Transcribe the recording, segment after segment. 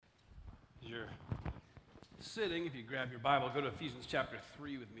you're sitting, if you grab your Bible, go to Ephesians chapter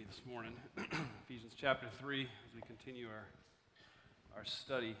 3 with me this morning. Ephesians chapter 3, as we continue our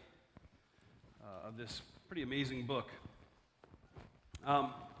study of this pretty amazing book.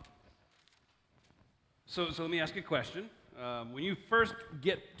 So let me ask you a question. When you first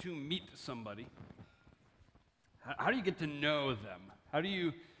get to meet somebody, how do you get to know them? How do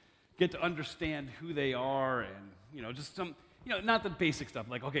you get to understand who they are and, just some, not the basic stuff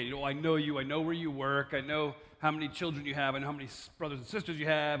like, okay, I know you, I know where you work, I know how many children you have, I know how many brothers and sisters you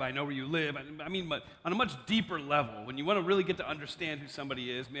have, I know where you live. But on a much deeper level, when you want to really get to understand who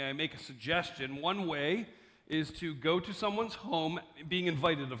somebody is, may I make a suggestion? One way is to go to someone's home, being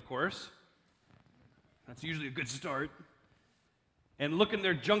invited, of course. That's usually a good start. And look in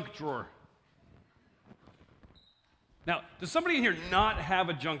their junk drawer. Now, does somebody in here not have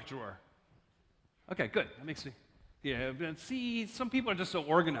a junk drawer? Okay, good. That makes me... Yeah, see, some people are just so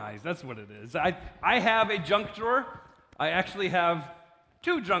organized. That's what it is. I have a junk drawer. I actually have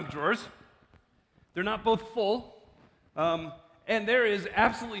 2 junk drawers. They're not both full. And there is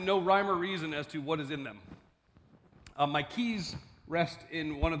absolutely no rhyme or reason as to what is in them. My keys rest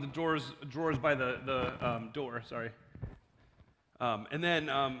in one of the drawers by the door, sorry. And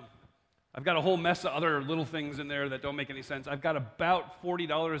then I've got a whole mess of other little things in there that don't make any sense. I've got about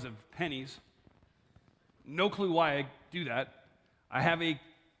 $40 of pennies. No clue why I do that. I have a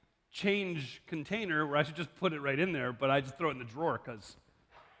change container where I should just put it right in there, but I just throw it in the drawer because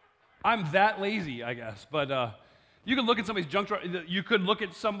I'm that lazy, I guess. But you can look at somebody's junk drawer. You could look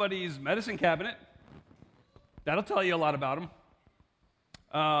at somebody's medicine cabinet. That'll tell you a lot about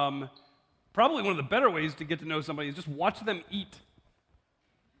them. Probably one of the better ways to get to know somebody is just watch them eat.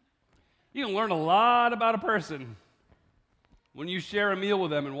 You can learn a lot about a person when you share a meal with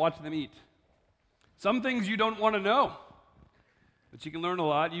them and watch them eat. Some things you don't want to know, but you can learn a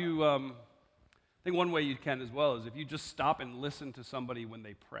lot. I think one way you can as well is if you just stop and listen to somebody when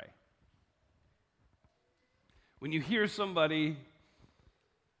they pray. When you hear somebody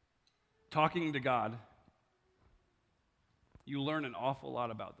talking to God, you learn an awful lot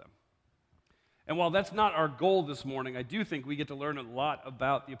about them. And while that's not our goal this morning, I do think we get to learn a lot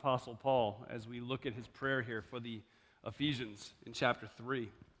about the Apostle Paul as we look at his prayer here for the Ephesians in chapter 3.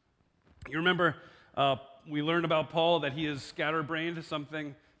 You remember we learned about Paul that he is scatterbrained,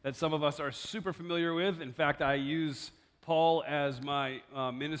 something that some of us are super familiar with. In fact, I use Paul as my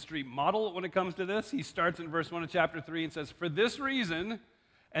ministry model when it comes to this. He starts in verse 1 of chapter 3 and says, "For this reason,"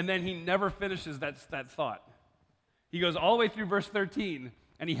 and then he never finishes that thought. He goes all the way through verse 13,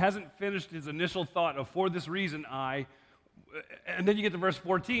 and he hasn't finished his initial thought of "for this reason and then you get to verse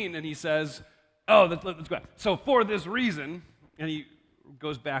 14, and he says, let's go back. So for this reason, and he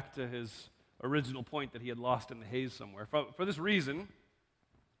goes back to his original point that he had lost in the haze somewhere. For this reason,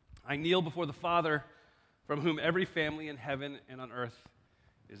 I kneel before the Father, from whom every family in heaven and on earth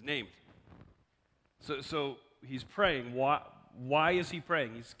is named. So he's praying. Why is he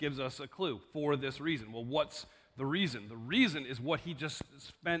praying? He gives us a clue. For this reason. Well, what's the reason? The reason is what he just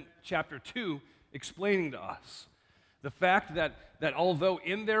spent chapter 2 explaining to us. The fact that although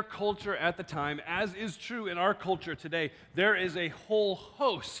in their culture at the time, as is true in our culture today, there is a whole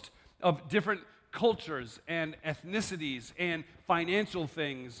host of different cultures and ethnicities and financial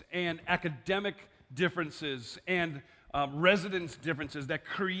things and academic differences and residence differences that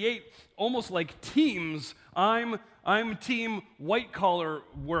create almost like teams. I'm team white collar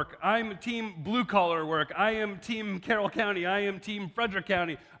work. I'm team blue collar work. I am team Carroll County. I am team Frederick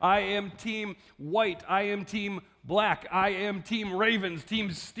County. I am team white. I am team black. I am team Ravens, team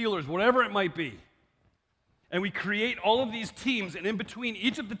Steelers, whatever it might be. And we create all of these teams, and in between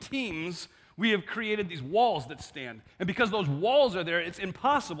each of the teams, we have created these walls that stand. And because those walls are there, it's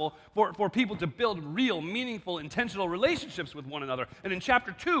impossible for people to build real, meaningful, intentional relationships with one another. And in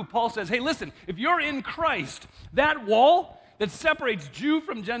chapter 2, Paul says, hey, listen, if you're in Christ, that wall that separates Jew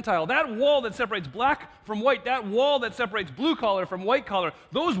from Gentile, that wall that separates black from white, that wall that separates blue collar from white collar,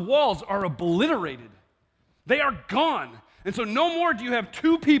 those walls are obliterated. They are gone. And so no more do you have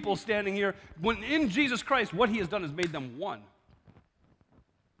 2 people standing here when in Jesus Christ, what he has done is made them one.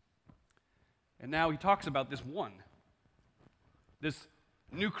 And now he talks about this one, this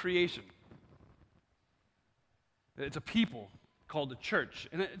new creation. It's a people called a church.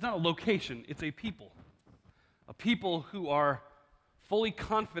 And it's not a location, it's a people. A people who are fully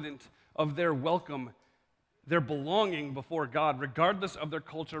confident of their welcome, their belonging before God, regardless of their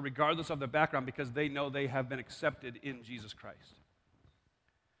culture, regardless of their background, because they know they have been accepted in Jesus Christ.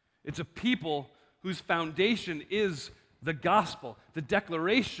 It's a people whose foundation is the gospel, the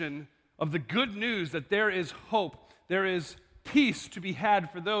declaration of the good news that there is hope, there is peace to be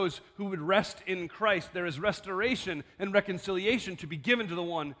had for those who would rest in Christ. There is restoration and reconciliation to be given to the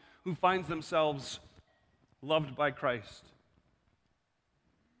one who finds themselves loved by Christ.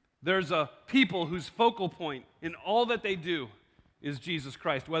 There's a people whose focal point in all that they do is Jesus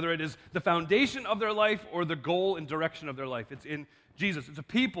Christ, whether it is the foundation of their life or the goal and direction of their life. It's in Jesus. It's a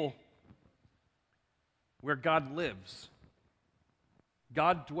people where God lives.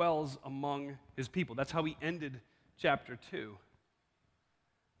 God dwells among his people. That's how he ended chapter 2.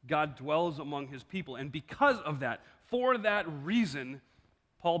 God dwells among his people. And because of that, for that reason,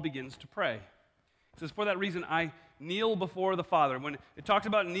 Paul begins to pray. He says, for that reason, I kneel before the Father. When it talks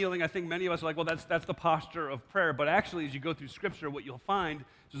about kneeling, I think many of us are like, well, that's the posture of prayer. But actually, as you go through Scripture, what you'll find,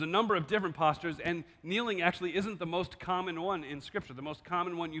 there's a number of different postures, and kneeling actually isn't the most common one in Scripture. The most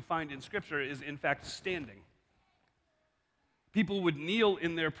common one you find in Scripture is, in fact, standing. People would kneel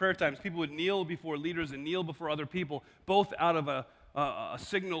in their prayer times. People would kneel before leaders and kneel before other people, both out of a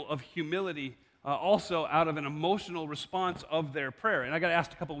signal of humility, also out of an emotional response of their prayer. And I got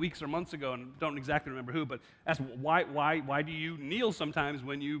asked a couple weeks or months ago, and don't exactly remember who, but asked, why do you kneel sometimes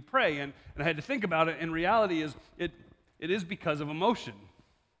when you pray? And I had to think about it, and reality is it is because of emotion.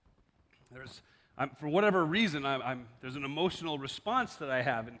 For whatever reason, there's an emotional response that I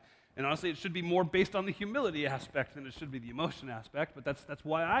have, and honestly, it should be more based on the humility aspect than it should be the emotion aspect, but that's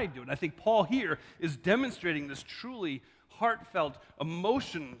why I do it. I think Paul here is demonstrating this truly heartfelt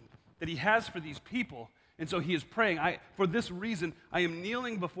emotion that he has for these people. And so he is praying, for this reason, I am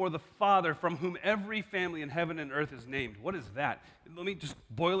kneeling before the Father from whom every family in heaven and earth is named. What is that? Let me just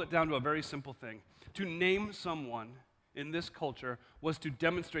boil it down to a very simple thing. To name someone in this culture was to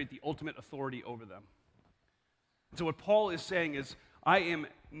demonstrate the ultimate authority over them. And so what Paul is saying is, I am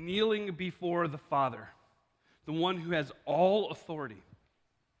kneeling before the Father, the one who has all authority,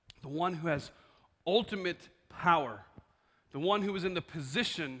 the one who has ultimate power, the one who is in the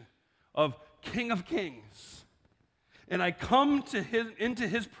position of King of Kings. And I come into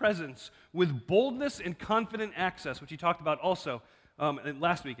his presence with boldness and confident access, which he talked about also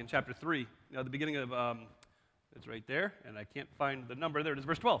last week in chapter 3, the beginning of, it's right there, and I can't find the number. There it is,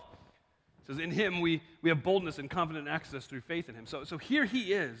 verse 12. It says, in him we have boldness and confident access through faith in him. So here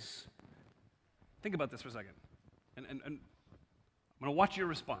he is. Think about this for a second. And I'm going to watch your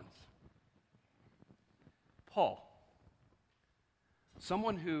response. Paul,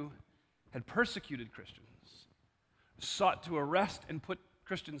 someone who had persecuted Christians, sought to arrest and put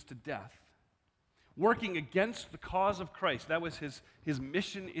Christians to death, working against the cause of Christ, that was his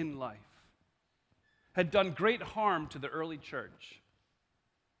mission in life, had done great harm to the early church,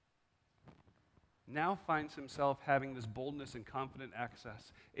 now finds himself having this boldness and confident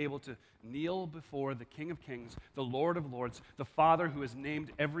access, able to kneel before the King of Kings, the Lord of Lords, the Father who has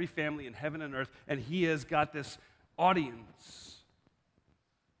named every family in heaven and earth, and he has got this audience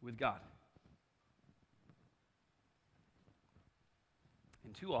with God.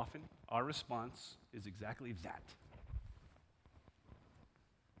 And too often, our response is exactly that.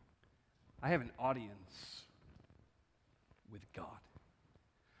 I have an audience with God.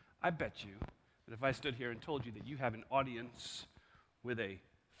 I bet you that if I stood here and told you that you have an audience with a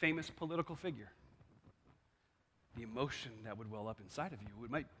famous political figure, the emotion that would well up inside of you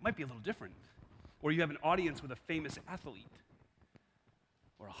might be a little different. Or you have an audience with a famous athlete,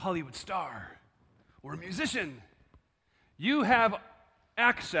 or a Hollywood star, or a musician. You have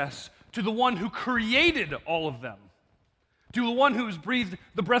access to the one who created all of them, to the one who's breathed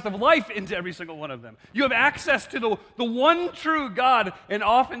the breath of life into every single one of them. You have access to the one true God, and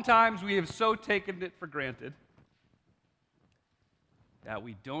oftentimes we have so taken it for granted that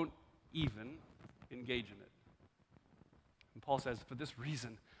we don't even engage in it. And Paul says, for this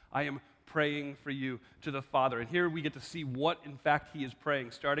reason, I am praying for you to the Father. And here we get to see what, in fact, he is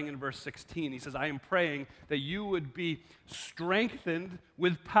praying. Starting in verse 16, he says, I am praying that you would be strengthened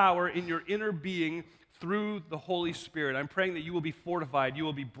with power in your inner being through the Holy Spirit. I'm praying that you will be fortified, you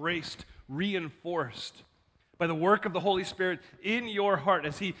will be braced, reinforced by the work of the Holy Spirit in your heart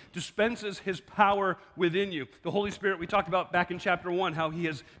as he dispenses his power within you. The Holy Spirit, we talked about back in chapter 1, how he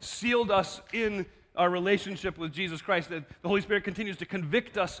has sealed us in our relationship with Jesus Christ, that the Holy Spirit continues to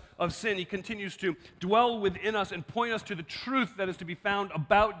convict us of sin. He continues to dwell within us and point us to the truth that is to be found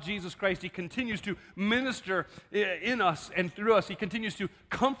about Jesus Christ. He continues to minister in us and through us. He continues to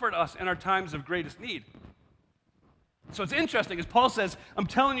comfort us in our times of greatest need. So it's interesting, as Paul says, I'm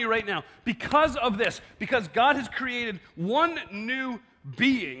telling you right now, because of this, because God has created one new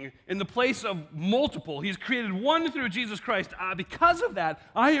being in the place of multiple. He's created one through Jesus Christ. Because of that,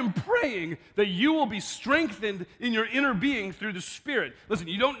 I am praying that you will be strengthened in your inner being through the Spirit. Listen,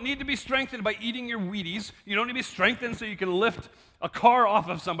 you don't need to be strengthened by eating your Wheaties. You don't need to be strengthened so you can lift a car off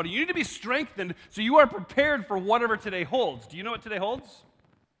of somebody. You need to be strengthened so you are prepared for whatever today holds. Do you know what today holds?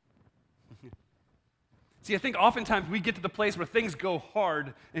 See, I think oftentimes we get to the place where things go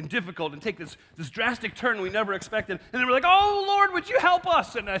hard and difficult and take this drastic turn we never expected, and then we're like, oh, Lord, would you help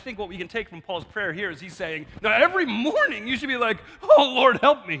us? And I think what we can take from Paul's prayer here is he's saying, now every morning you should be like, oh, Lord,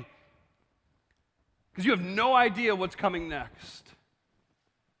 help me. Because you have no idea what's coming next.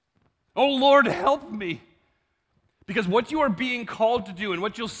 Oh, Lord, help me. Because what you are being called to do, and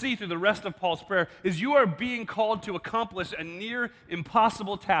what you'll see through the rest of Paul's prayer, is you are being called to accomplish a near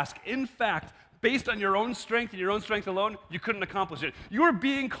impossible task. In fact, based on your own strength and your own strength alone, you couldn't accomplish it. You are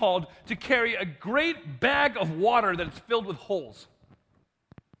being called to carry a great bag of water that is filled with holes.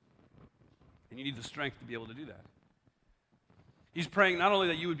 And you need the strength to be able to do that. He's praying not only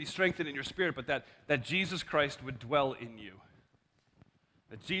that you would be strengthened in your spirit, but that Jesus Christ would dwell in you.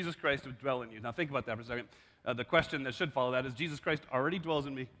 That Jesus Christ would dwell in you. Now think about that for a second. The question that should follow that is, Jesus Christ already dwells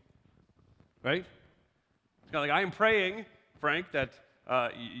in me. Right? It's kind of like, I am praying, Frank, that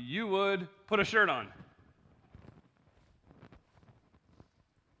you would put a shirt on.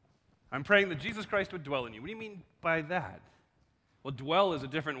 I'm praying that Jesus Christ would dwell in you. What do you mean by that? Well, dwell is a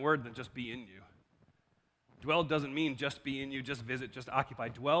different word than just be in you. Dwell doesn't mean just be in you, just visit, just occupy.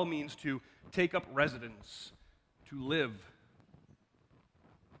 Dwell means to take up residence, to live.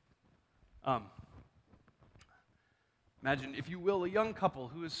 Imagine, if you will, a young couple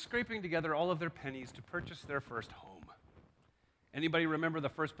who is scraping together all of their pennies to purchase their first home. Anybody remember the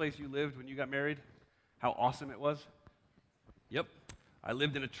first place you lived when you got married? How awesome it was? Yep. I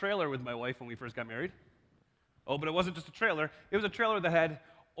lived in a trailer with my wife when we first got married. Oh, but it wasn't just a trailer. It was a trailer that had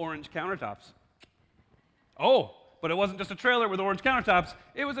orange countertops. Oh, but it wasn't just a trailer with orange countertops.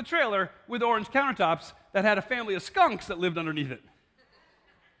 It was a trailer with orange countertops that had a family of skunks that lived underneath it.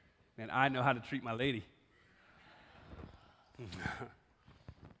 Man, I know how to treat my lady.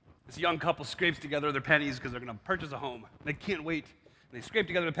 This young couple scrapes together their pennies because they're going to purchase a home. They can't wait. And they scrape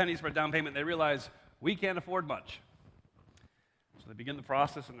together the pennies for a down payment, and they realize we can't afford much. So they begin the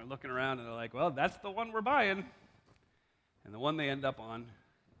process, and they're looking around, and they're like, well, that's the one we're buying. And the one they end up on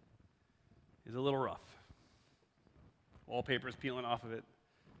is a little rough. Wallpaper's peeling off of it.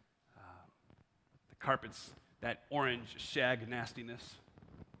 The carpet's that orange shag nastiness.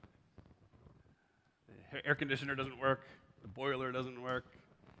 The air conditioner doesn't work. The boiler doesn't work.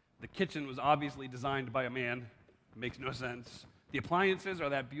 The kitchen was obviously designed by a man. It makes no sense. The appliances are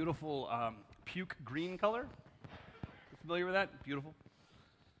that beautiful puke green color. You familiar with that? Beautiful.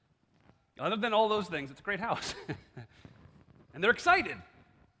 Other than all those things, it's a great house. And they're excited.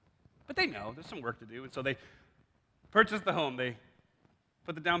 But they know there's some work to do. And so they purchase the home. They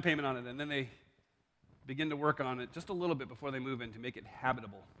put the down payment on it. And then they begin to work on it just a little bit before they move in to make it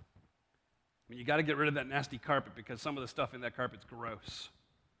habitable. I mean, you got to get rid of that nasty carpet because some of the stuff in that carpet's gross.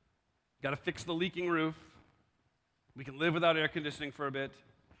 Got to fix the leaking roof. We can live without air conditioning for a bit.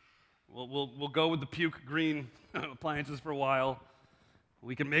 We'll go with the puke green appliances for a while.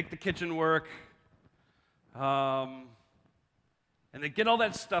 We can make the kitchen work. And they get all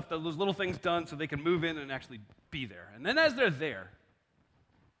that stuff, those little things done so they can move in and actually be there. And then as they're there,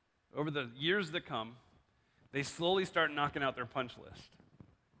 over the years that come, they slowly start knocking out their punch list.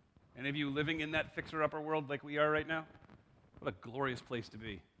 Any of you living in that fixer-upper world like we are right now? What a glorious place to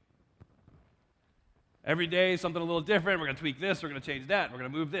be. Every day, something a little different. We're going to tweak this. We're going to change that. We're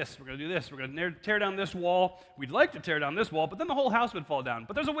going to move this. We're going to do this. We're going to tear down this wall. We'd like to tear down this wall, but then the whole house would fall down.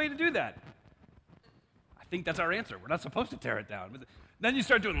 But there's a way to do that. I think that's our answer. We're not supposed to tear it down. But then you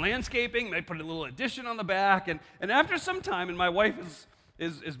start doing landscaping. They put a little addition on the back. And after some time, and my wife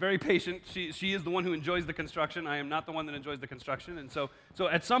is very patient. She is the one who enjoys the construction. I am not the one that enjoys the construction. And so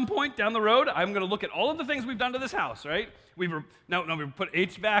at some point down the road, I'm going to look at all of the things we've done to this house, right? We've put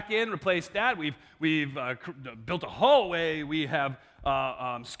HVAC in, replaced that. We've built a hallway. We have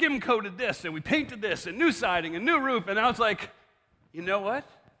skim coated this, and we painted this, and new siding, and new roof. And now it's like, you know what?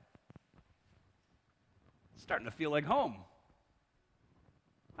 It's starting to feel like home.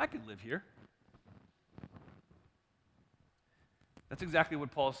 I could live here. That's exactly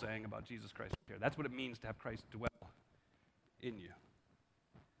what Paul's saying about Jesus Christ here. That's what it means to have Christ dwell in you.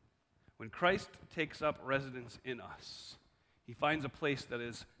 When Christ takes up residence in us, he finds a place that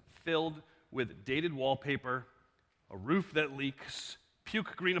is filled with dated wallpaper, a roof that leaks,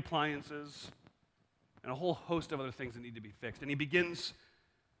 puke green appliances, and a whole host of other things that need to be fixed. And he begins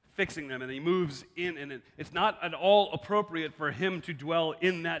fixing them, and he moves in, and it's not at all appropriate for him to dwell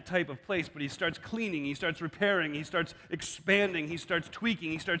in that type of place, but he starts cleaning, he starts repairing, he starts expanding, he starts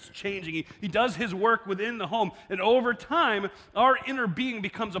tweaking, he starts changing, he does his work within the home, and over time, our inner being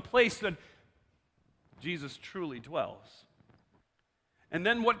becomes a place that Jesus truly dwells. And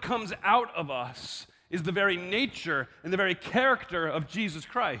then what comes out of us is the very nature and the very character of Jesus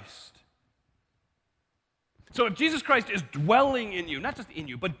Christ. So if Jesus Christ is dwelling in you, not just in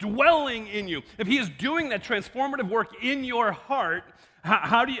you, but dwelling in you, if he is doing that transformative work in your heart,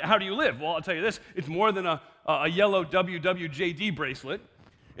 how do you live? Well, I'll tell you this, it's more than a yellow WWJD bracelet.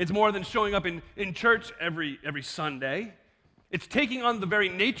 It's more than showing up in church every Sunday. It's taking on the very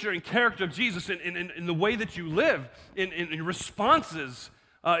nature and character of Jesus in the way that you live, in responses,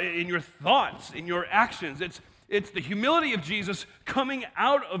 in your thoughts, in your actions. It's the humility of Jesus coming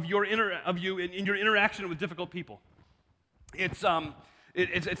out of you in your interaction with difficult people. It's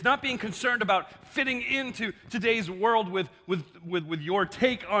not being concerned about fitting into today's world with your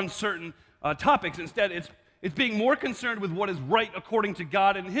take on certain topics. Instead, it's being more concerned with what is right according to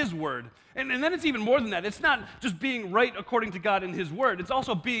God and His Word. And then it's even more than that. It's not just being right according to God and His Word. It's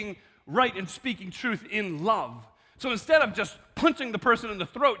also being right and speaking truth in love. So instead of just punching the person in the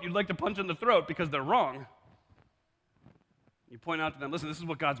throat you'd like to punch in the throat because they're wrong, you point out to them, listen, this is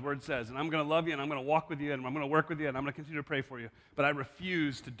what God's Word says, and I'm going to love you, and I'm going to walk with you, and I'm going to work with you, and I'm going to continue to pray for you. But I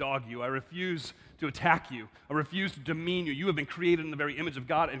refuse to dog you. I refuse to attack you. I refuse to demean you. You have been created in the very image of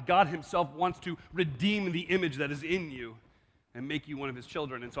God, and God Himself wants to redeem the image that is in you and make you one of His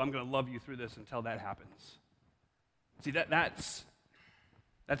children, and so I'm going to love you through this until that happens. See, that's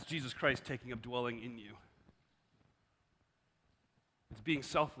Jesus Christ taking up dwelling in you. It's being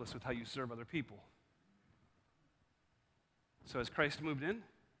selfless with how you serve other people. So has Christ moved in?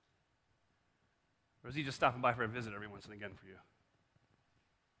 Or is he just stopping by for a visit every once and again for you?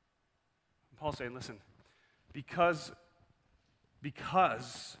 And Paul's saying, listen, because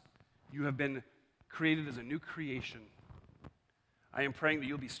you have been created as a new creation, I am praying that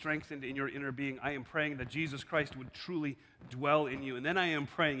you'll be strengthened in your inner being. I am praying that Jesus Christ would truly dwell in you. And then I am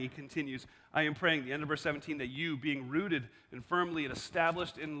praying, he continues, I am praying, the end of verse 17, that you, being rooted and firmly and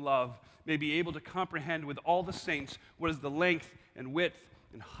established in love, may be able to comprehend with all the saints what is the length and width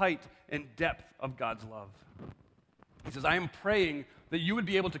and height and depth of God's love. He says, I am praying that you would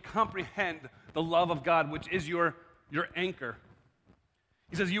be able to comprehend the love of God, which is your anchor.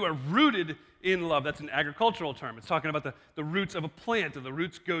 He says, you are rooted in love. That's an agricultural term. It's talking about the roots of a plant. And the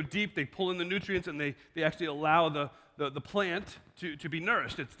roots go deep, they pull in the nutrients, and they actually allow the plant to be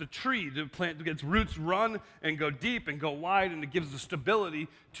nourished. It's the tree. The plant gets roots run and go deep and go wide, and it gives the stability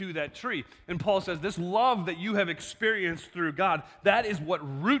to that tree. And Paul says, this love that you have experienced through God, that is what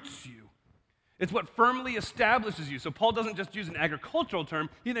roots you. It's what firmly establishes you. So Paul doesn't just use an agricultural term,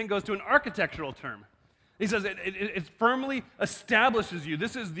 he then goes to an architectural term. He says it firmly establishes you.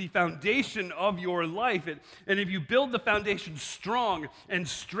 This is the foundation of your life. And if you build the foundation strong and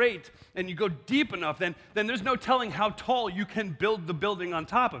straight and you go deep enough, then there's no telling how tall you can build the building on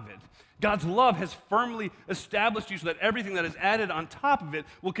top of it. God's love has firmly established you so that everything that is added on top of it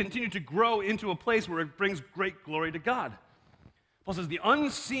will continue to grow into a place where it brings great glory to God. Paul says the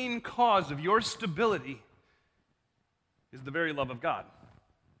unseen cause of your stability is the very love of God.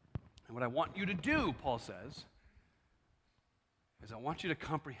 And what I want you to do, Paul says, is I want you to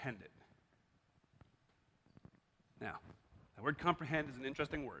comprehend it. Now, the word comprehend is an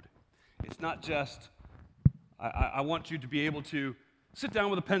interesting word. It's not just, I want you to be able to sit down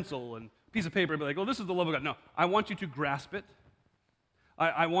with a pencil and a piece of paper and be like, oh, this is the love of God. No, I want you to grasp it.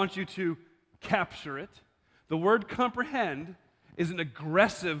 I want you to capture it. The word comprehend is an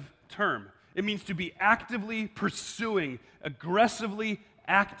aggressive term. It means to be actively pursuing, aggressively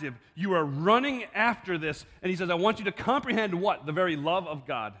active. You are running after this, and he says, I want you to comprehend what? The very love of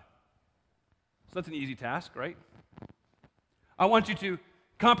God. So that's an easy task, right? I want you to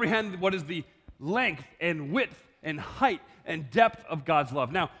comprehend what is the length and width and height and depth of God's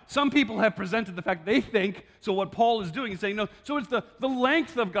love. Now, some people have presented the fact they think, so what Paul is doing is saying, no, so it's the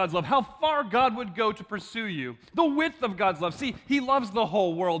length of God's love, how far God would go to pursue you. The width of God's love. See, he loves the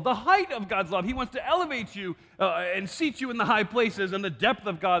whole world. The height of God's love. He wants to elevate you and seat you in the high places. And the depth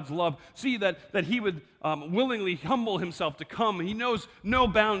of God's love. See that he would willingly humble himself to come. He knows no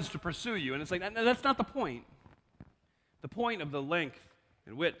bounds to pursue you. And it's like, that's not the point. The point of the length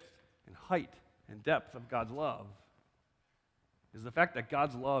and width and height and depth of God's love is the fact that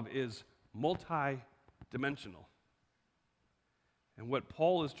God's love is multi-dimensional. And what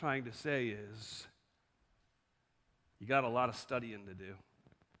Paul is trying to say is, you got a lot of studying to do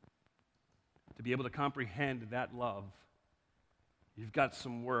to be able to comprehend that love You've got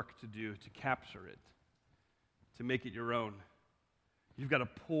some work to do to capture it, to make it your own. You've got to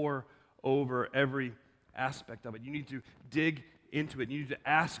pore over every aspect of it. You need to dig into it. You need to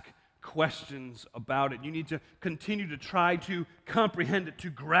ask questions about it. You need to continue to try to comprehend it, to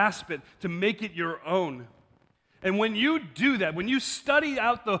grasp it, to make it your own. And when you do that, when you study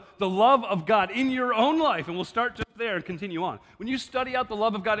out the love of God in your own life, and we'll start just there and continue on. When you study out the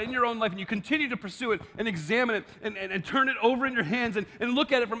love of God in your own life and you continue to pursue it and examine it and turn it over in your hands and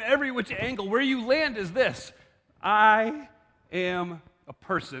look at it from every which angle, where you land is this: I am a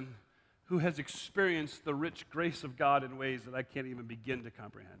person who has experienced the rich grace of God in ways that I can't even begin to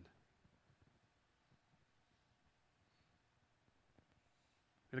comprehend.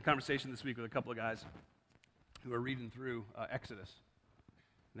 I had a conversation this week with a couple of guys who were reading through Exodus.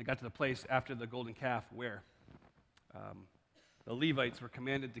 And they got to the place after the golden calf where the Levites were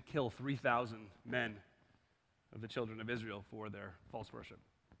commanded to kill 3,000 men of the children of Israel for their false worship.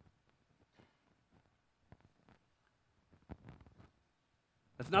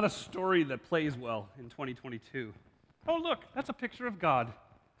 That's not a story that plays well in 2022. Oh, look, that's a picture of God.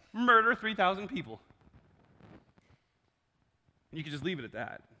 Murder 3,000 people. And you can just leave it at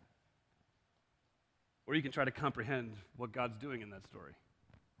that. Or you can try to comprehend what God's doing in that story.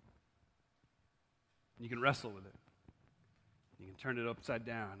 And you can wrestle with it. You can turn it upside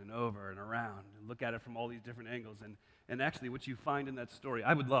down and over and around and look at it from all these different angles. And actually, what you find in that story,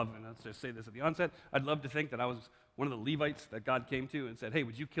 I would love, and let's just say this at the onset, I'd love to think that I was one of the Levites that God came to and said, hey,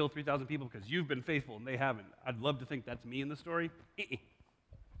 would you kill 3,000 people because you've been faithful and they haven't? I'd love to think that's me in the story.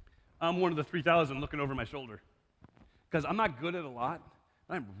 I'm one of the 3,000 looking over my shoulder. Because I'm not good at a lot,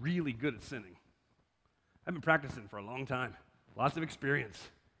 but I'm really good at sinning. I've been practicing for a long time, lots of experience.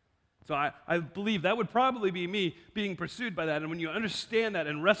 So I believe that would probably be me being pursued by that. And when you understand that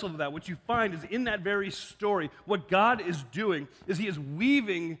and wrestle with that, what you find is in that very story, what God is doing is He is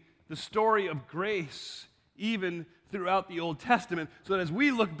weaving the story of grace even throughout the Old Testament, so that as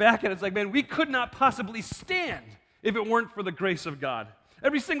we look back at it, it's like, man, we could not possibly stand if it weren't for the grace of God.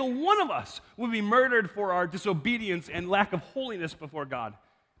 Every single one of us would be murdered for our disobedience and lack of holiness before God.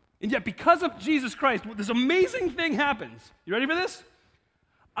 And yet, because of Jesus Christ, this amazing thing happens. You ready for this?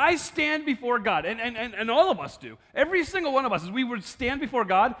 I stand before God, and all of us do. Every single one of us, as we would stand before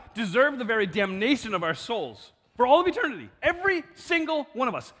God, deserve the very damnation of our souls for all of eternity. Every single one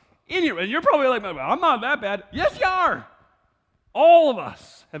of us. In here, and you're probably like, I'm not that bad. Yes, you are. All of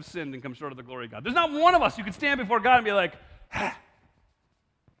us have sinned and come short of the glory of God. There's not one of us who could stand before God and be like,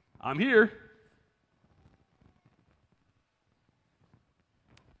 I'm here.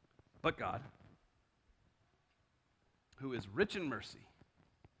 But God, who is rich in mercy,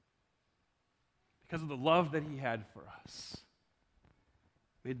 because of the love that He had for us,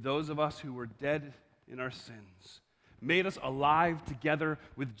 made those of us who were dead in our sins, made us alive together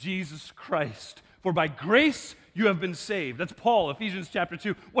with Jesus Christ. For by grace you have been saved. That's Paul, Ephesians chapter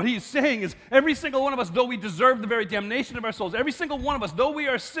 2. What he's saying is every single one of us, though we deserve the very damnation of our souls, every single one of us, though we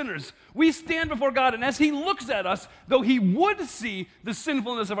are sinners, we stand before God, and as He looks at us, though He would see the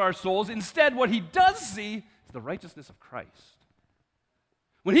sinfulness of our souls, instead what He does see is the righteousness of Christ.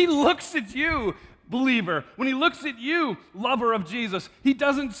 When He looks at you, believer, when He looks at you, lover of Jesus, He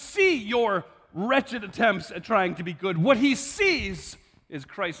doesn't see your wretched attempts at trying to be good. What He sees is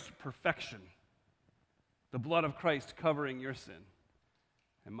Christ's perfection. The blood of Christ covering your sin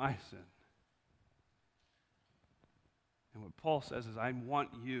and my sin. And what Paul says is, I want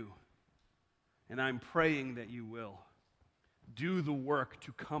you, and I'm praying that you will, do the work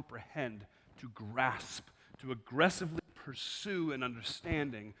to comprehend, to grasp, to aggressively pursue an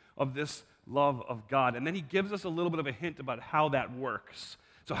understanding of this love of God. And then he gives us a little bit of a hint about how that works.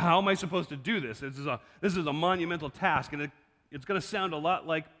 So how am I supposed to do this? This is a monumental task, and it's going to sound a lot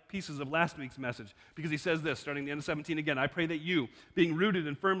like pieces of last week's message, because he says this, starting at the end of 17 again, I pray that you, being rooted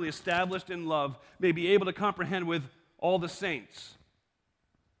and firmly established in love, may be able to comprehend with all the saints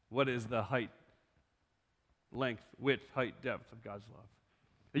what is the height, length, width, height, depth of God's love.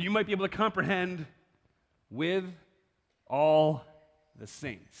 That you might be able to comprehend with all the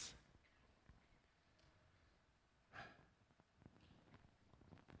saints.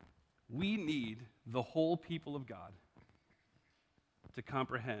 We need the whole people of God to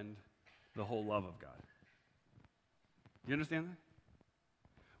comprehend the whole love of God. You understand that?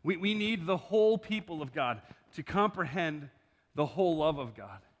 We need the whole people of God to comprehend the whole love of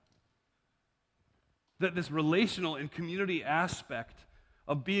God. That this relational and community aspect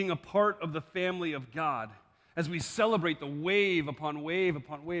of being a part of the family of God, as we celebrate the wave upon wave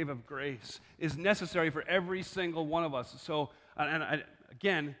upon wave of grace, is necessary for every single one of us. So,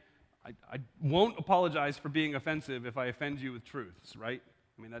 again, I won't apologize for being offensive if I offend you with truths, right?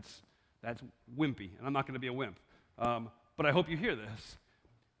 I mean, that's wimpy, and I'm not going to be a wimp. But I hope you hear this.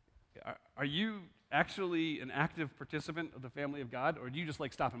 Are you actually an active participant of the family of God, or do you just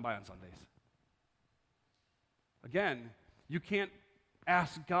like stopping by on Sundays? Again, you can't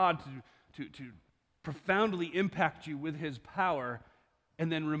ask God to profoundly impact you with his power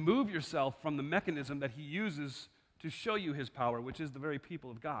and then remove yourself from the mechanism that he uses to show you his power, which is the very people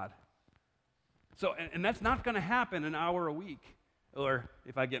of God. So, and that's not going to happen an hour a week, or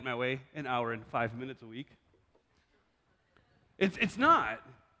if I get my way, an hour and 5 minutes a week. It's not.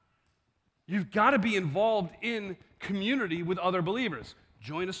 You've got to be involved in community with other believers.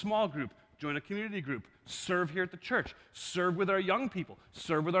 Join a small group, join a community group, serve here at the church, serve with our young people,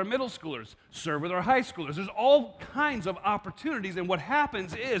 serve with our middle schoolers, serve with our high schoolers. There's all kinds of opportunities, and what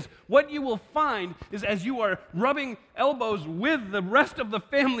happens is, what you will find is as you are rubbing elbows with the rest of the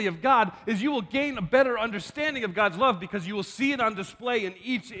family of God, is you will gain a better understanding of God's love because you will see it on display in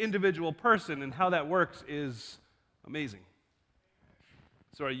each individual person, and how that works is amazing.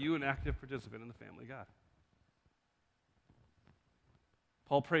 So are you an active participant in the family of God?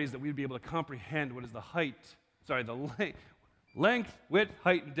 Paul prays that we would be able to comprehend what is the length, width,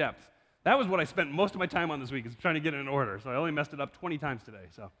 height, and depth. That was what I spent most of my time on this week, is trying to get it in order. So I only messed it up 20 times today.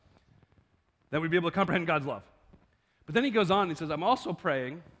 So that we'd be able to comprehend God's love. But then he goes on and he says, I'm also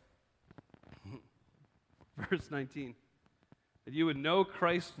praying, verse 19, that you would know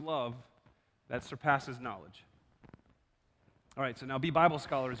Christ's love that surpasses knowledge. All right, so now be Bible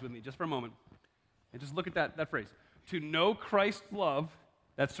scholars with me just for a moment. And just look at that phrase. To know Christ's love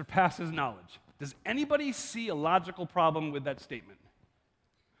that surpasses knowledge. Does anybody see a logical problem with that statement?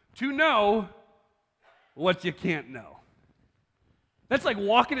 To know what you can't know. That's like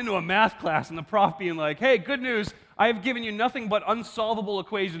walking into a math class and the prof being like, hey, good news, I have given you nothing but unsolvable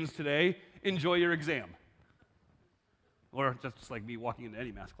equations today. Enjoy your exam. Or just like me walking into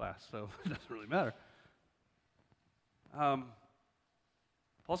any math class, so it doesn't really matter.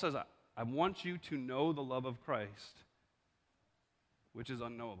 Paul says, I want you to know the love of Christ, which is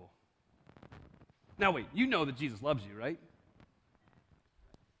unknowable. Now wait, you know that Jesus loves you, right?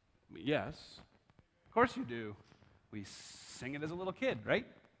 Yes, of course you do. We sing it as a little kid, right?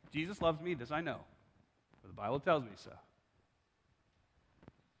 Jesus loves me, this I know, for the Bible tells me so.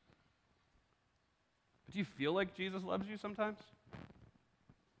 But do you feel like Jesus loves you sometimes?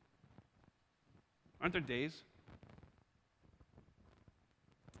 Aren't there days?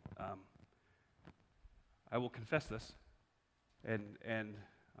 I will confess this, and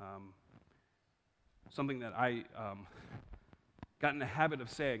something that I got in the habit of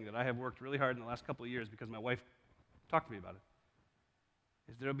saying that I have worked really hard in the last couple of years because my wife talked to me about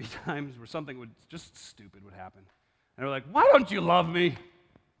it, is there would be times where something just stupid would happen. And we're like, why don't you love me?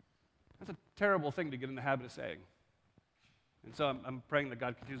 That's a terrible thing to get in the habit of saying. And so I'm praying that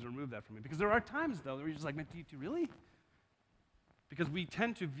God continues to remove that from me. Because there are times, though, where you're just like, man, do you really? Because we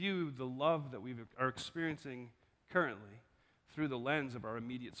tend to view the love that we are experiencing currently through the lens of our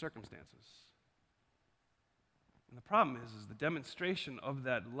immediate circumstances. And the problem is the demonstration of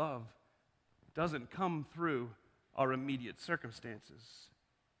that love doesn't come through our immediate circumstances.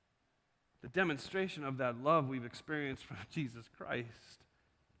 The demonstration of that love we've experienced from Jesus Christ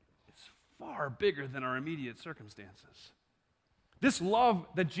is far bigger than our immediate circumstances. This love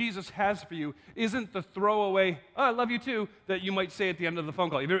that Jesus has for you isn't the throwaway, oh, I love you too, that you might say at the end of the phone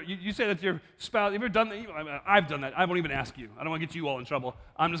call. You say that to your spouse. Have you ever done that? I've done that. I won't even ask you. I don't want to get you all in trouble.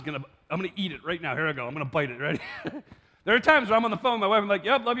 I'm going to eat it right now. Here I go. I'm going to bite it. Ready? There are times where I'm on the phone with my wife. I'm like,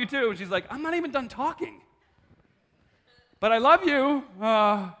 yep, love you too. And she's like, I'm not even done talking. But I love you.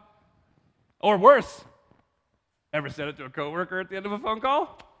 Or worse, ever said it to a coworker at the end of a phone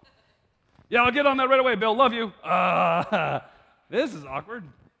call? Yeah, I'll get on that right away, Bill. Love you. This is awkward.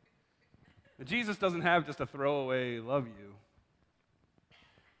 But Jesus doesn't have just a throwaway love you.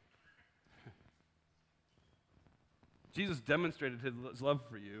 Jesus demonstrated his love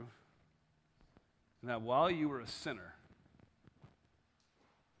for you, and that while you were a sinner,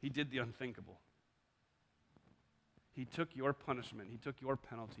 he did the unthinkable. He took your punishment. He took your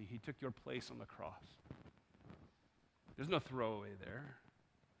penalty. He took your place on the cross. There's no throwaway there.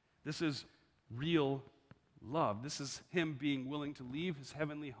 This is real love. This is him being willing to leave his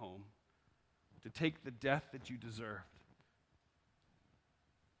heavenly home to take the death that you deserved.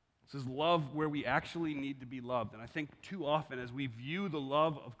 This is love where we actually need to be loved. And I think too often as we view the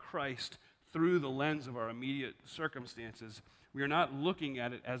love of Christ through the lens of our immediate circumstances, we are not looking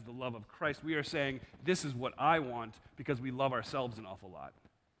at it as the love of Christ. We are saying, this is what I want, because we love ourselves an awful lot.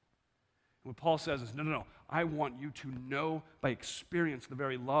 What Paul says is, no. I want you to know by experience the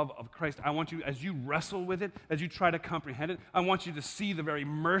very love of Christ. I want you, as you wrestle with it, as you try to comprehend it, I want you to see the very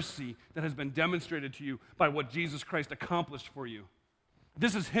mercy that has been demonstrated to you by what Jesus Christ accomplished for you.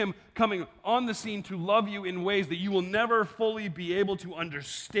 This is him coming on the scene to love you in ways that you will never fully be able to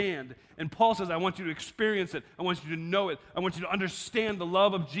understand. And Paul says, I want you to experience it. I want you to know it. I want you to understand the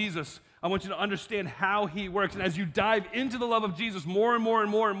love of Jesus. I want you to understand how he works. And as you dive into the love of Jesus more and more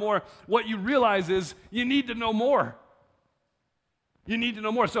and more and more, what you realize is you need to know more. You need to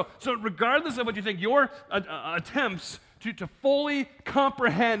know more. So regardless of what you think, your attempts to fully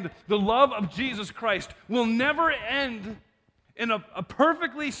comprehend the love of Jesus Christ will never end in a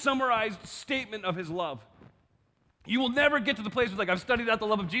perfectly summarized statement of his love. You will never get to the place where, like, I've studied out the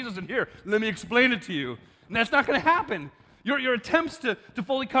love of Jesus, and here, let me explain it to you. And that's not going to happen. Your attempts to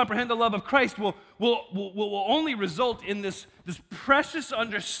fully comprehend the love of Christ will only result in this precious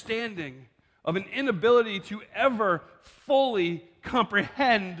understanding of an inability to ever fully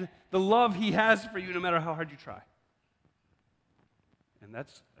comprehend the love he has for you, no matter how hard you try. And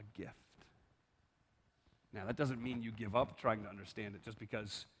that's a gift. Now, that doesn't mean you give up trying to understand it just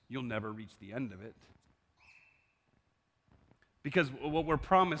because you'll never reach the end of it. Because what we're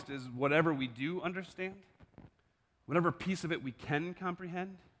promised is whatever we do understand, whatever piece of it we can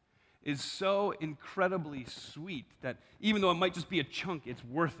comprehend, is so incredibly sweet that even though it might just be a chunk, it's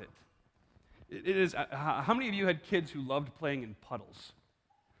worth it. It is. How many of you had kids who loved playing in puddles?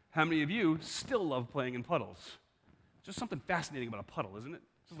 How many of you still love playing in puddles? Just something fascinating about a puddle, isn't it?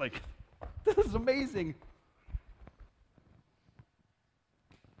 It's just like, this is amazing.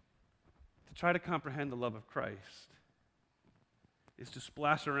 To try to comprehend the love of Christ is to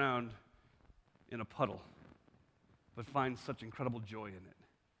splash around in a puddle, but find such incredible joy in it.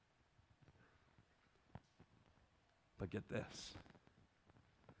 But get this.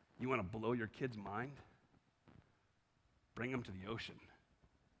 You want to blow your kid's mind? Bring them to the ocean.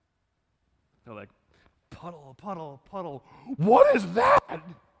 They're like, puddle, puddle, puddle. What is that?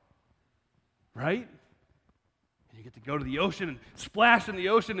 Right? And you get to go to the ocean and splash in the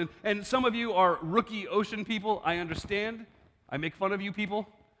ocean. And some of you are rookie ocean people. I understand. I make fun of you people.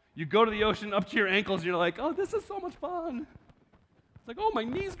 You go to the ocean up to your ankles, and you're like, oh, this is so much fun. It's like, oh, my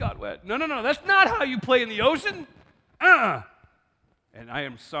knees got wet. No, that's not how you play in the ocean. And I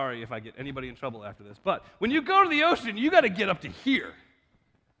am sorry if I get anybody in trouble after this, but when you go to the ocean, you got to get up to here.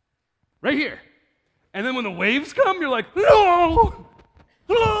 Right here. And then when the waves come, you're like, no!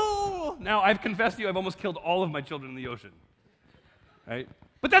 Now, I've confessed to you, I've almost killed all of my children in the ocean. Right?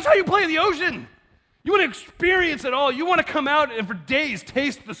 But that's how you play in the ocean. You want to experience it all. You want to come out and for days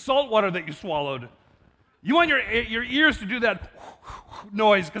taste the salt water that you swallowed. You want your ears to do that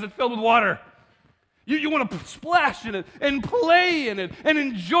noise because it's filled with water. You want to splash in it and play in it and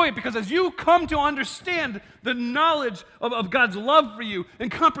enjoy it, because as you come to understand the knowledge of God's love for you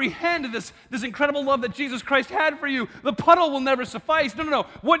and comprehend this incredible love that Jesus Christ had for you, the puddle will never suffice. No.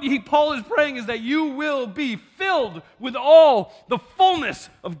 What Paul is praying is that you will be filled with all the fullness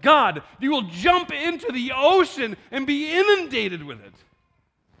of God. You will jump into the ocean and be inundated with it.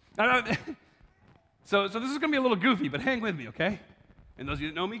 So this is going to be a little goofy, but hang with me, okay? And those of you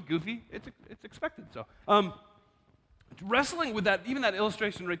that know me, goofy, it's expected. So, wrestling with that, even that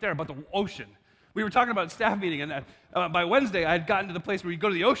illustration right there about the ocean. We were talking about at staff meeting, and by Wednesday, I had gotten to the place where you go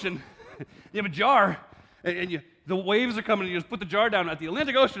to the ocean, you have a jar, and the waves are coming, and you just put the jar down at the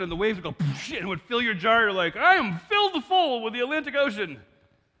Atlantic Ocean, and the waves would go, and it would fill your jar. You're like, I am filled to full with the Atlantic Ocean.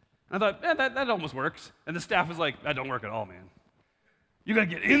 And I thought, that almost works. And the staff was like, that don't work at all, man. You got to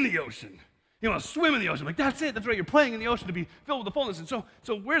get in the ocean. You want to swim in the ocean. I'm like, that's it. That's right. You're playing in the ocean to be filled with the fullness. And so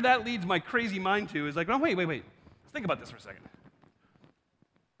where that leads my crazy mind to is like, oh, wait. Let's think about this for a second.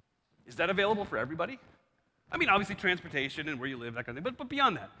 Is that available for everybody? I mean, obviously transportation and where you live, that kind of thing. But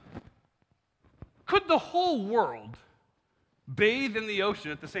beyond that, could the whole world bathe in the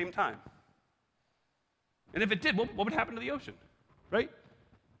ocean at the same time? And if it did, what would happen to the ocean? Right?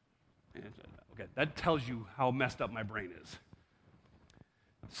 Okay, that tells you how messed up my brain is.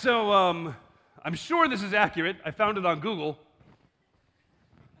 So, I'm sure this is accurate. I found it on Google.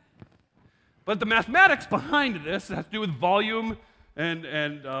 But the mathematics behind this has to do with volume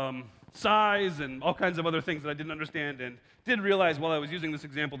and size and all kinds of other things that I didn't understand, and did realize while I was using this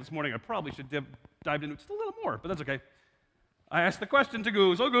example this morning, I probably should dive into it just a little more, but that's okay. I asked the question to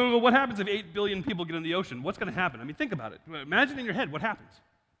Google, so Google, what happens if 8 billion people get in the ocean? What's going to happen? I mean, think about it. Imagine in your head what happens.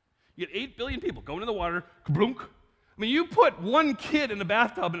 You get 8 billion people going in the water, kablunk. I mean, you put one kid in the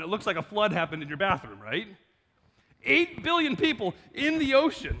bathtub and it looks like a flood happened in your bathroom, right? 8 billion people in the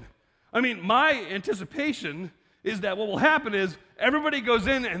ocean. I mean, my anticipation is that what will happen is everybody goes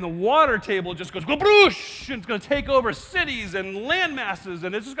in and the water table just goes gabroosh, and it's going to take over cities and land masses,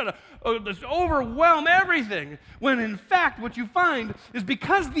 and it's just going to just overwhelm everything. When in fact what you find is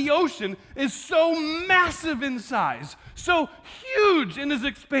because the ocean is so massive in size, so huge in its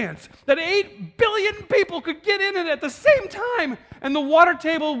expanse, that 8 billion people could get in it at the same time, and the water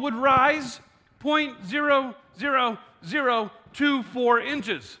table would rise 0.00024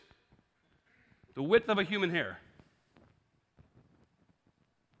 inches, the width of a human hair.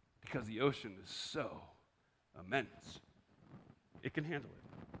 Because the ocean is so immense, it can handle it.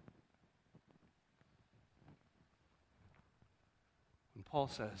 When Paul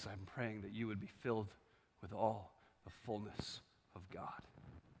says, I'm praying that you would be filled with all the fullness of God,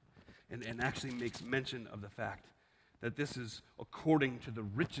 and actually makes mention of the fact that this is according to the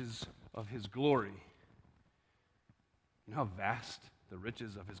riches of his glory. You know how vast the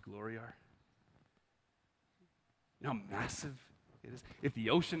riches of his glory are? You know how massive it is? If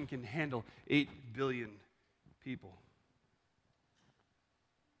the ocean can handle 8 billion people,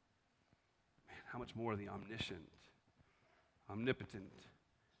 man, how much more the omniscient, omnipotent,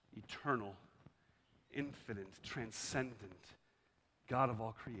 eternal, infinite, transcendent God of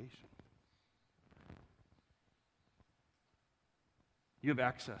all creation. You have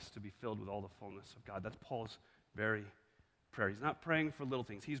access to be filled with all the fullness of God. That's Paul's very prayer. He's not praying for little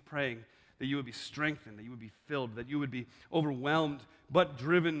things. He's praying that you would be strengthened, that you would be filled, that you would be overwhelmed, but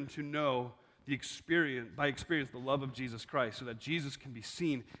driven to know by experience the love of Jesus Christ, so that Jesus can be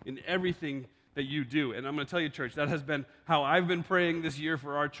seen in everything that you do. And I'm going to tell you, church, that has been how I've been praying this year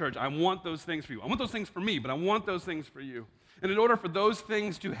for our church. I want those things for you. I want those things for me, but I want those things for you. And in order for those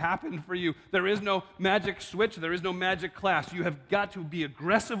things to happen for you, there is no magic switch, there is no magic class. You have got to be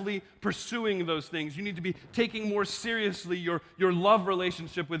aggressively pursuing those things. You need to be taking more seriously your love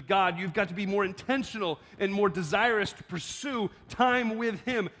relationship with God. You've got to be more intentional and more desirous to pursue time with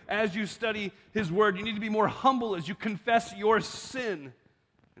Him as you study His Word. You need to be more humble as you confess your sin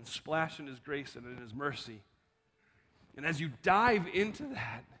and splash in His grace and in His mercy. And as you dive into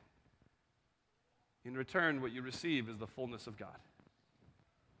that, in return, what you receive is the fullness of God.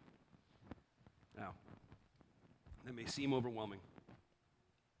 Now, that may seem overwhelming,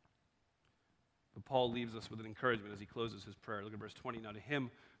 but Paul leaves us with an encouragement as he closes his prayer. Look at verse 20. Now to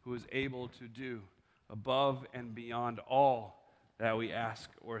Him who is able to do above and beyond all that we ask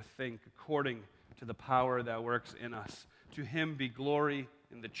or think, according to the power that works in us, to Him be glory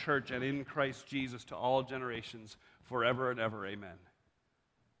in the church and in Christ Jesus to all generations, forever and ever. Amen.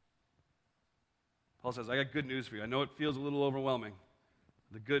 Paul says, I got good news for you. I know it feels a little overwhelming.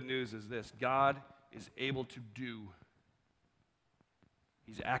 The good news is this: God is able to do.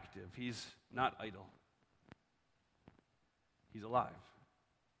 He's active. He's not idle. He's alive.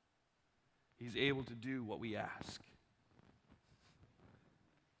 He's able to do what we ask.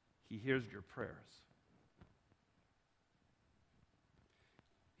 He hears your prayers.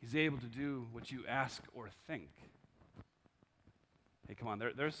 He's able to do what you ask or think. Hey, come on,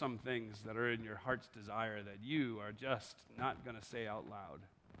 there's some things that are in your heart's desire that you are just not going to say out loud.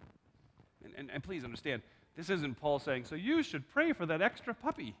 And please understand, this isn't Paul saying, so you should pray for that extra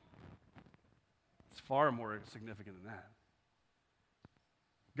puppy. It's far more significant than that.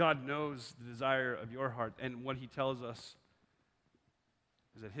 God knows the desire of your heart, and what He tells us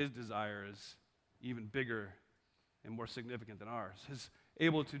is that His desire is even bigger and more significant than ours. His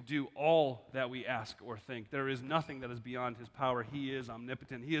able to do all that we ask or think. There is nothing that is beyond His power. He is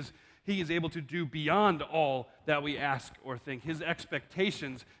omnipotent. He is able to do beyond all that we ask or think. His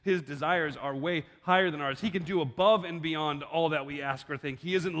expectations, His desires are way higher than ours. He can do above and beyond all that we ask or think.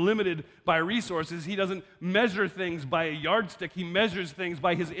 He isn't limited by resources. He doesn't measure things by a yardstick. He measures things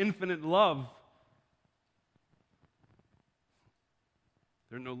by His infinite love.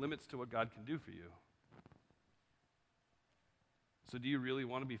 There are no limits to what God can do for you. So do you really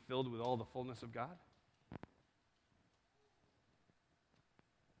want to be filled with all the fullness of God?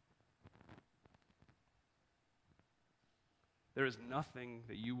 There is nothing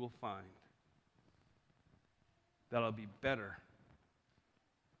that you will find that'll be better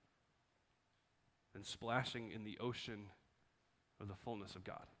than splashing in the ocean of the fullness of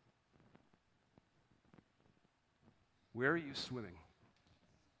God. Where are you swimming?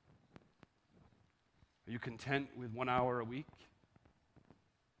 Are you content with 1 hour a week?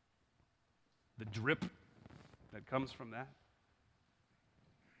 The drip that comes from that?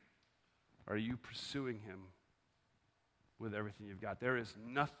 Are you pursuing Him with everything you've got? There is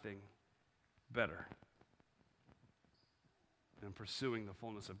nothing better than pursuing the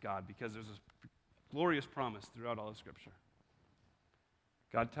fullness of God, because there's a glorious promise throughout all of Scripture.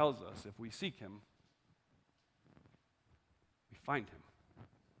 God tells us if we seek Him, find him.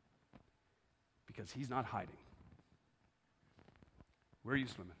 Because he's not hiding. Where are you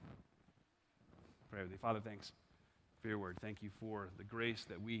swimming? Pray with me. Father, thanks for your word. Thank you for the grace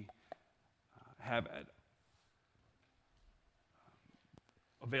that we have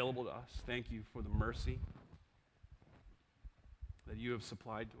available to us. Thank you for the mercy that you have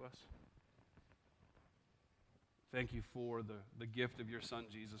supplied to us. Thank you for the gift of your Son,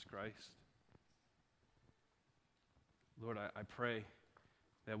 Jesus Christ. Lord, I pray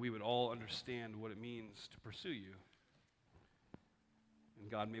that we would all understand what it means to pursue you. And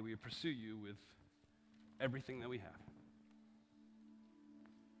God, may we pursue you with everything that we have.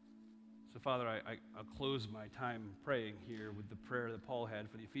 So, Father, I'll close my time praying here with the prayer that Paul had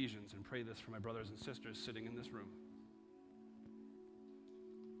for the Ephesians, and pray this for my brothers and sisters sitting in this room.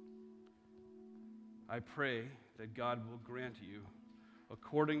 I pray that God will grant you,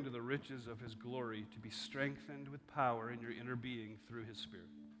 according to the riches of his glory, to be strengthened with power in your inner being through his Spirit.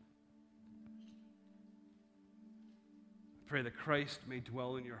 I pray that Christ may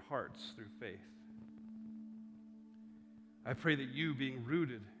dwell in your hearts through faith. I pray that you, being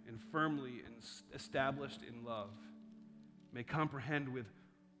rooted and firmly established in love, may comprehend with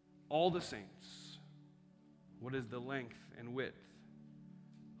all the saints what is the length and width,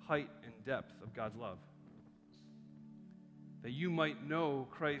 height and depth of God's love, that you might know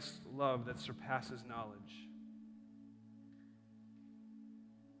Christ's love that surpasses knowledge.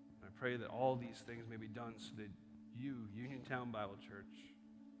 I pray that all these things may be done so that you, Uniontown Bible Church,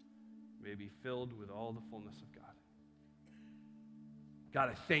 may be filled with all the fullness of God. God,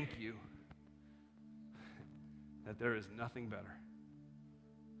 I thank you that there is nothing better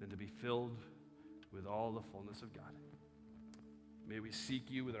than to be filled with all the fullness of God. May we seek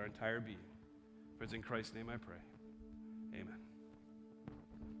you with our entire being. For it's in Christ's name I pray.